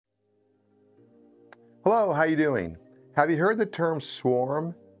Hello, how you doing? Have you heard the term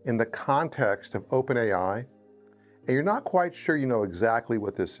swarm in the context of OpenAI, and you're not quite sure you know exactly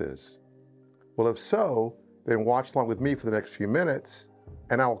what this is? Well, if so, then watch along with me for the next few minutes,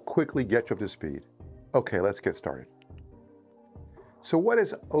 and I'll quickly get you up to speed. Okay, let's get started. So what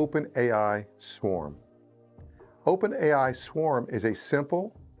is OpenAI Swarm? OpenAI Swarm is a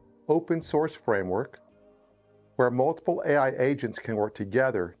simple, open source framework where multiple AI agents can work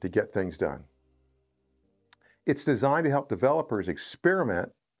together to get things done. It's designed to help developers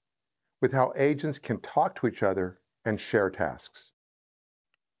experiment with how agents can talk to each other and share tasks.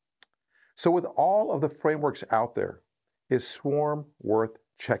 So with all of the frameworks out there, is Swarm worth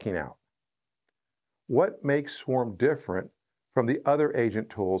checking out? What makes Swarm different from the other agent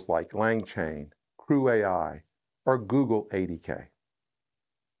tools like LangChain, Crew AI, or Google ADK?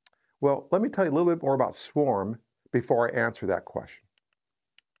 Well, let me tell you a little bit more about Swarm before I answer that question.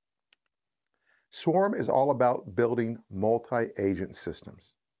 Swarm is all about building multi-agent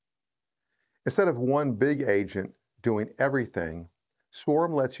systems. Instead of one big agent doing everything,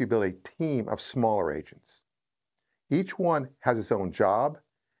 Swarm lets you build a team of smaller agents. Each one has its own job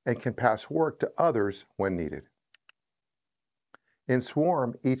and can pass work to others when needed. In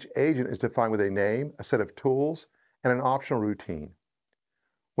Swarm, each agent is defined with a name, a set of tools, and an optional routine.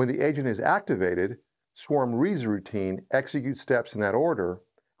 When the agent is activated, Swarm reads the routine, executes steps in that order,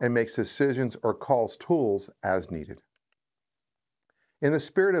 and makes decisions or calls tools as needed. In the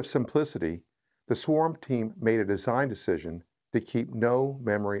spirit of simplicity, the Swarm team made a design decision to keep no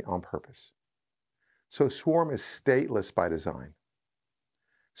memory on purpose. So Swarm is stateless by design.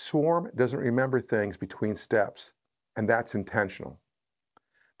 Swarm doesn't remember things between steps, and that's intentional.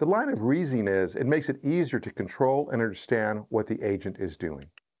 The line of reasoning is it makes it easier to control and understand what the agent is doing.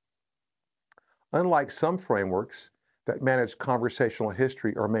 Unlike some frameworks that manage conversational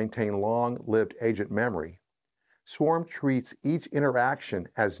history or maintain long-lived agent memory, Swarm treats each interaction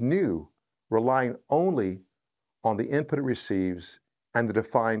as new, relying only on the input it receives and the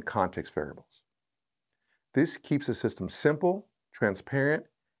defined context variables. This keeps the system simple, transparent,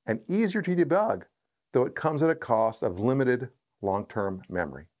 and easier to debug, though it comes at a cost of limited long-term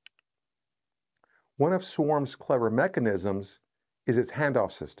memory. One of Swarm's clever mechanisms is its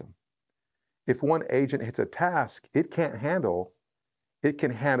handoff system. If one agent hits a task it can't handle, it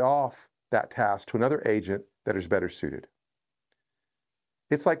can hand off that task to another agent that is better suited.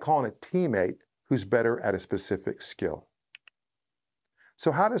 It's like calling a teammate who's better at a specific skill.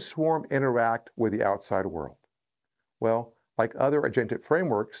 So how does Swarm interact with the outside world? Well, like other agentic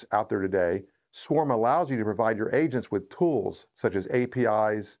frameworks out there today, Swarm allows you to provide your agents with tools such as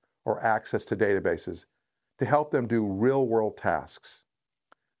APIs or access to databases to help them do real-world tasks.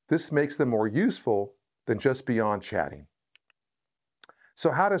 This makes them more useful than just beyond chatting. So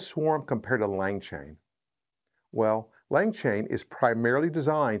how does Swarm compare to LangChain? Well, LangChain is primarily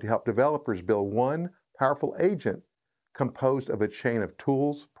designed to help developers build one powerful agent composed of a chain of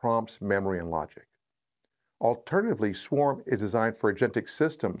tools, prompts, memory, and logic. Alternatively, Swarm is designed for agentic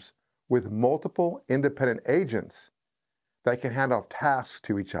systems with multiple independent agents that can hand off tasks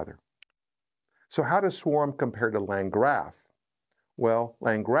to each other. So how does Swarm compare to LangGraph? Well,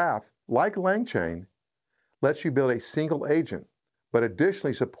 LangGraph, like LangChain, lets you build a single agent, but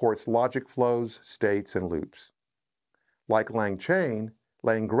additionally supports logic flows, states, and loops. Like LangChain,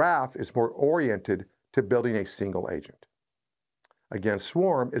 LangGraph is more oriented to building a single agent. Again,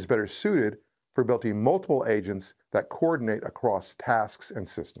 Swarm is better suited for building multiple agents that coordinate across tasks and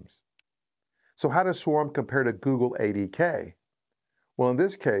systems. So how does Swarm compare to Google ADK? Well, in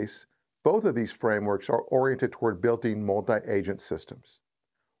this case, both of these frameworks are oriented toward building multi-agent systems.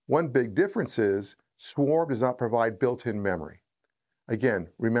 One big difference is Swarm does not provide built-in memory. Again,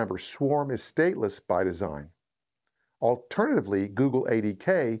 remember, Swarm is stateless by design. Alternatively, Google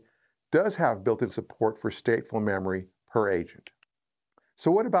ADK does have built-in support for stateful memory per agent.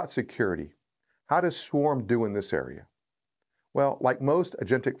 So what about security? How does Swarm do in this area? Well, like most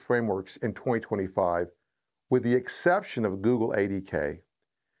agentic frameworks in 2025, with the exception of Google ADK,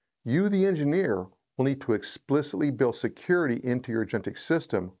 you, the engineer, will need to explicitly build security into your agentic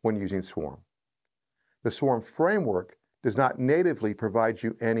system when using Swarm. The Swarm framework does not natively provide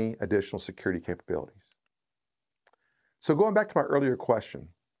you any additional security capabilities. So going back to my earlier question,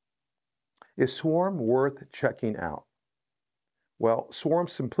 is Swarm worth checking out? Well,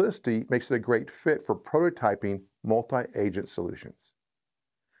 Swarm's simplicity makes it a great fit for prototyping multi-agent solutions.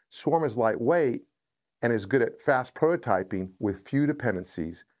 Swarm is lightweight and is good at fast prototyping with few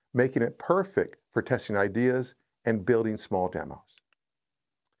dependencies, making it perfect for testing ideas and building small demos.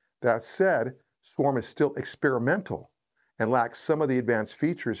 That said, Swarm is still experimental and lacks some of the advanced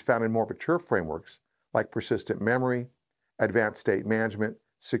features found in more mature frameworks, like persistent memory, advanced state management,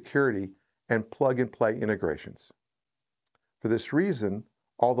 security, and plug-and-play integrations. For this reason,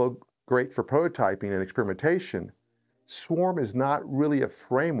 although great for prototyping and experimentation, Swarm is not really a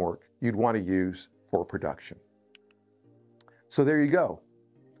framework you'd want to use for production. So there you go.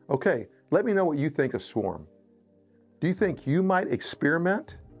 Okay, let me know what you think of Swarm. Do you think you might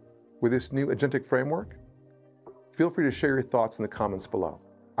experiment with this new agentic framework? Feel free to share your thoughts in the comments below.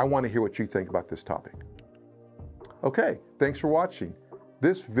 I want to hear what you think about this topic. Okay, thanks for watching.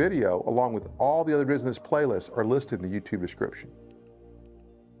 This video, along with all the other business playlists, are listed in the YouTube description.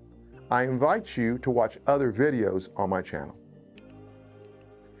 I invite you to watch other videos on my channel.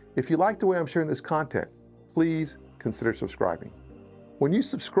 If you like the way I'm sharing this content, please consider subscribing. When you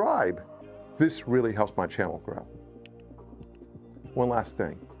subscribe, this really helps my channel grow. One last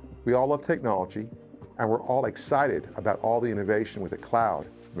thing. We all love technology, and we're all excited about all the innovation with the cloud,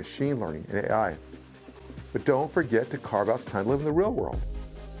 machine learning, and AI. But don't forget to carve out time to live in the real world.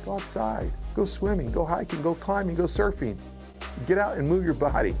 Go outside, go swimming, go hiking, go climbing, go surfing. Get out and move your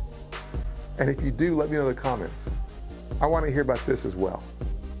body. And if you do, let me know in the comments. I want to hear about this as well.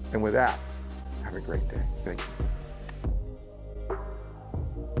 And with that, have a great day. Thank you.